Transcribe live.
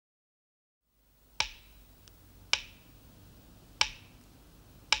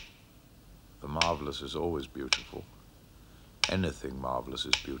marvellous is always beautiful. Anything marvellous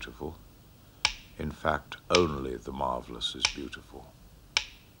is beautiful. In fact, only the marvellous is beautiful.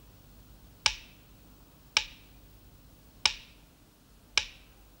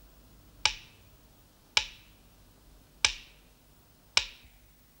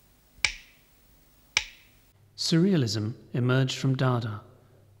 Surrealism emerged from Dada,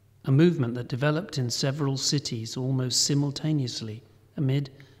 a movement that developed in several cities almost simultaneously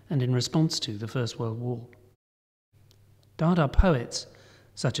amid and in response to the First World War. Dada poets,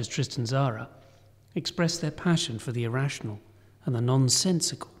 such as Tristan Tzara, expressed their passion for the irrational and the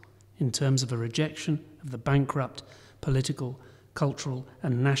nonsensical in terms of a rejection of the bankrupt political, cultural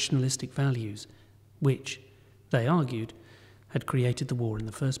and nationalistic values which, they argued, had created the war in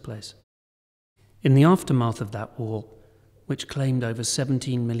the first place. In the aftermath of that war, which claimed over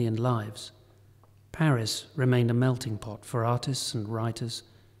 17 million lives, Paris remained a melting pot for artists and writers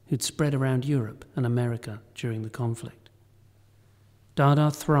who'd spread around Europe and America during the conflict. Dada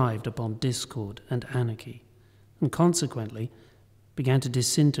thrived upon discord and anarchy, and consequently began to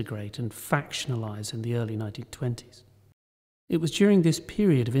disintegrate and factionalize in the early 1920s. It was during this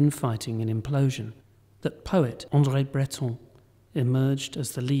period of infighting and implosion that poet André Breton emerged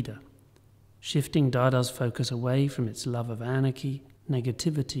as the leader, shifting Dada's focus away from its love of anarchy,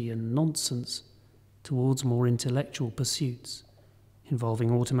 negativity and nonsense towards more intellectual pursuits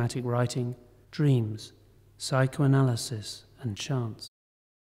involving automatic writing, dreams, psychoanalysis and chants.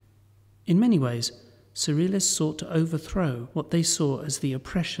 In many ways, Surrealists sought to overthrow what they saw as the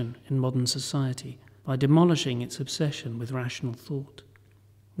oppression in modern society by demolishing its obsession with rational thought,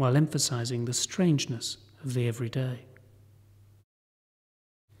 while emphasizing the strangeness of the everyday.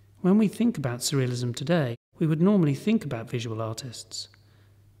 When we think about Surrealism today, we would normally think about visual artists.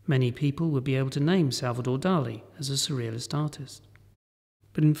 Many people would be able to name Salvador Dalí as a Surrealist artist.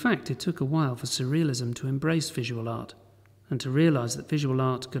 But in fact, it took a while for Surrealism to embrace visual art and to realize that visual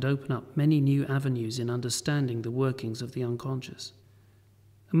art could open up many new avenues in understanding the workings of the unconscious.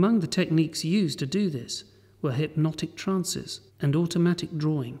 Among the techniques used to do this were hypnotic trances and automatic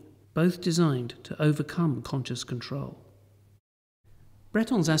drawing, both designed to overcome conscious control.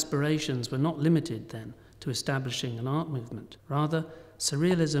 Breton's aspirations were not limited, then, to establishing an art movement. Rather,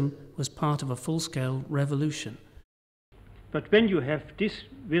 Surrealism was part of a full-scale revolution. But when you have this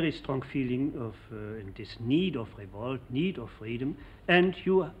very strong feeling of this need of revolt, need of freedom, and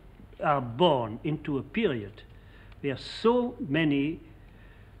you are born into a period where so many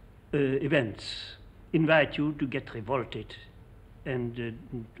events invite you to get revolted and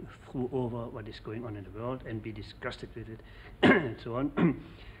throw over what is going on in the world and be disgusted with it and so on,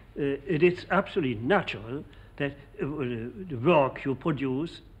 it is absolutely natural that the work you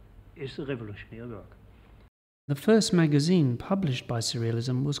produce is a revolutionary work. The first magazine published by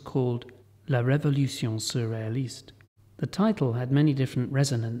Surrealism was called La Révolution Surréaliste. The title had many different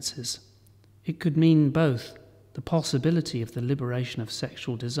resonances. It could mean both the possibility of the liberation of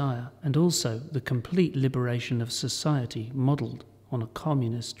sexual desire and also the complete liberation of society modelled on a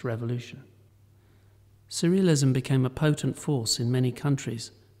communist revolution. Surrealism became a potent force in many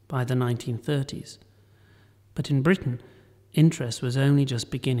countries by the 1930s, but in Britain, interest was only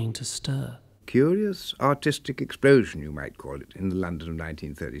just beginning to stir. Curious artistic explosion, you might call it, in the London of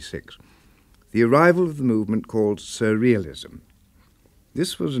 1936. The arrival of the movement called Surrealism.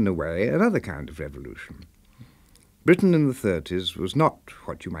 This was, in a way, another kind of revolution. Britain in the 30s was not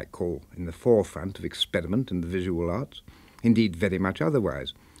what you might call in the forefront of experiment in the visual arts, indeed very much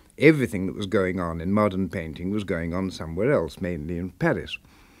otherwise. Everything that was going on in modern painting was going on somewhere else, mainly in Paris.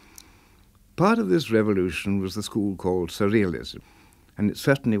 Part of this revolution was the school called Surrealism, and it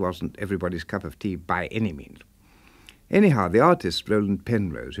certainly wasn't everybody's cup of tea by any means. Anyhow, the artist Roland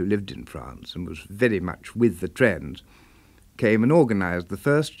Penrose, who lived in France and was very much with the trends, came and organised the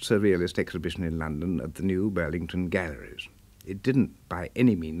first Surrealist exhibition in London at the new Burlington Galleries. It didn't by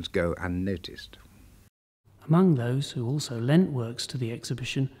any means go unnoticed. Among those who also lent works to the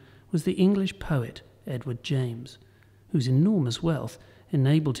exhibition was the English poet Edward James, whose enormous wealth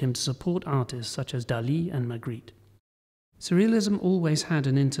enabled him to support artists such as Dalí and Magritte. Surrealism always had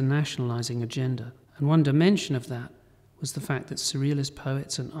an internationalising agenda, and one dimension of that was the fact that Surrealist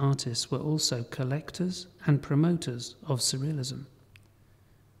poets and artists were also collectors and promoters of Surrealism,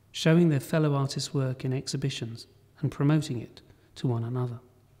 showing their fellow artists' work in exhibitions and promoting it to one another.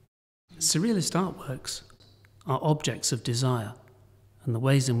 Surrealist artworks are objects of desire, and the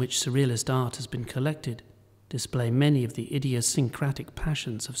ways in which Surrealist art has been collected display many of the idiosyncratic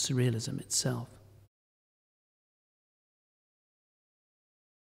passions of Surrealism itself.